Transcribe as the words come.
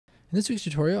In this week's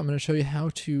tutorial, I'm going to show you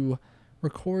how to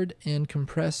record and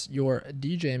compress your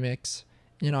DJ mix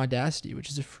in Audacity, which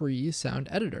is a free sound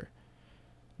editor.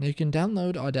 Now you can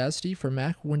download Audacity for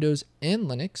Mac, Windows, and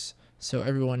Linux, so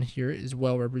everyone here is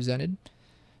well represented.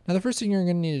 Now the first thing you're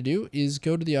going to need to do is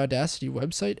go to the Audacity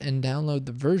website and download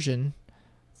the version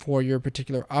for your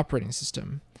particular operating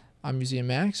system. I'm using a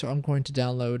Mac, so I'm going to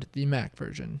download the Mac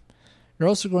version. You're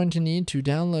also going to need to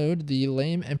download the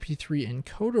lame MP3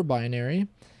 encoder binary,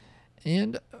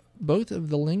 and both of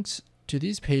the links to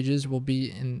these pages will be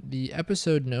in the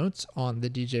episode notes on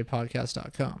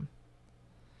thedjpodcast.com.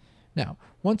 Now,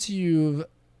 once you've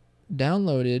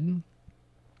downloaded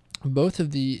both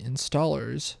of the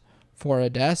installers for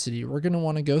Audacity, we're going to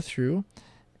want to go through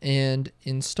and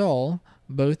install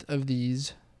both of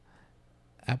these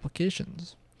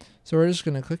applications. So we're just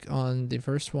going to click on the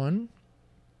first one,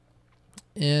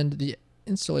 and the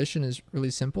installation is really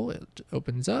simple. It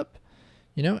opens up,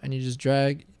 and you just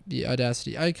drag the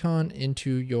Audacity icon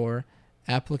into your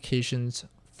applications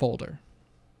folder.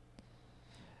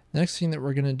 The next thing that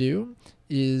we're going to do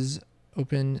is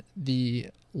open the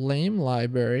lame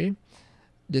library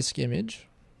disk image,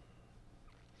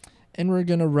 and we're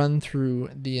going to run through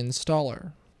the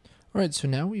installer. Alright, so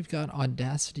now we've got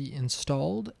Audacity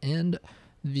installed and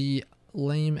the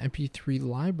lame MP3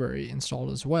 library installed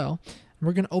as well. And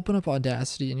we're going to open up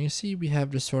Audacity, and you see we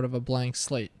have just sort of a blank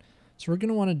slate. So what we're going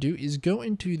to want to do is go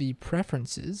into the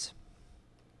preferences,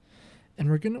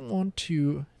 and we're going to want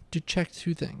to check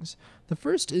two things. The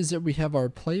first is that we have our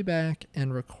playback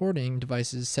and recording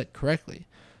devices set correctly.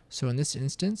 So in this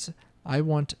instance, I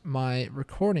want my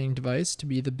recording device to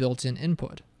be the built-in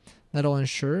input. That'll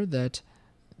ensure that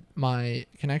my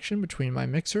connection between my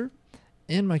mixer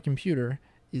and my computer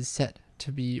is set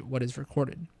to be what is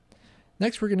recorded.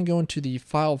 Next, we're going to go into the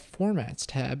File Formats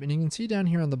tab, and you can see down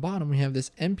here on the bottom we have this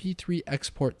MP3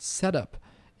 Export Setup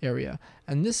area,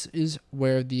 and this is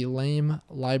where the lame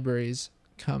libraries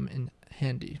come in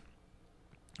handy.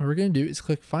 What we're going to do is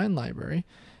click Find Library,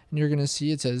 and you're going to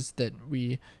see it says that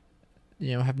we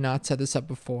have not set this up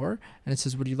before, and it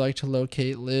says, would you like to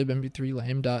locate lib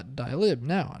mp3lame.dylib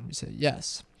now? And we say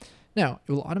yes. Now,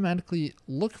 it will automatically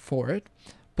look for it,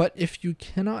 but if you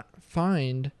cannot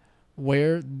find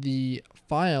where the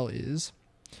file is,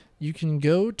 you can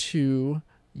go to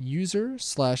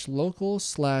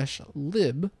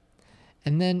user/local/lib,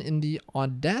 and then in the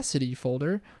Audacity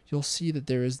folder, you'll see that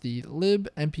there is the lib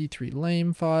mp3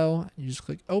 lame file. You just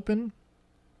click open,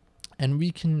 and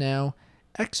we can now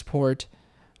export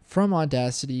from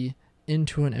Audacity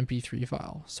into an MP3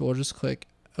 file. So we'll just click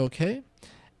OK,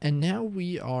 and now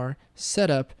we are set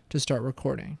up to start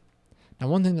recording. Now,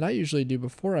 one thing that I usually do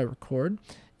before I record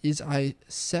is I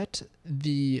set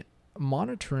the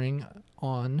monitoring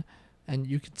on, and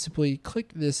you can simply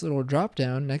click this little drop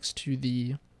down next to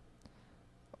the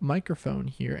microphone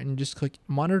here and just click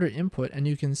monitor input, and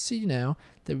you can see now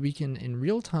that we can in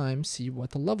real time see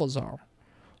what the levels are.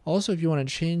 Also, if you want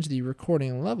to change the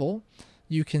recording level,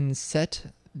 you can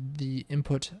set the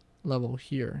input level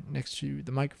here next to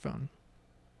the microphone.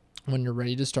 When you're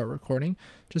ready to start recording,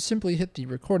 just simply hit the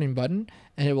recording button,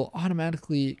 and it will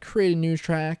automatically create a new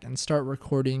track and start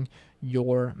recording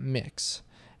your mix.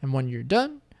 And when you're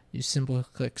done, you simply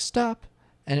click stop,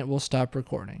 and it will stop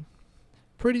recording.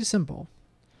 Pretty simple.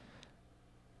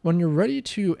 When you're ready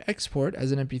to export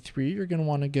as an MP3, you're going to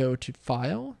want to go to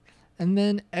File, and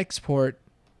then Export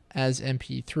as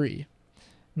MP3.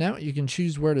 Now you can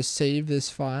choose where to save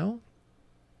this file,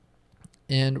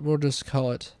 and we'll just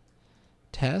call it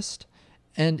test.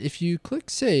 And if you click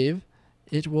save,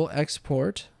 it will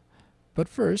export, but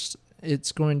first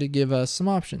it's going to give us some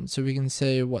options. So we can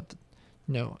say what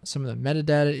some of the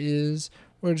metadata is.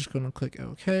 We're just going to click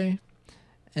OK,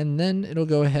 and then it'll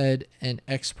go ahead and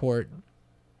export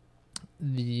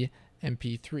the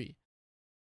MP3.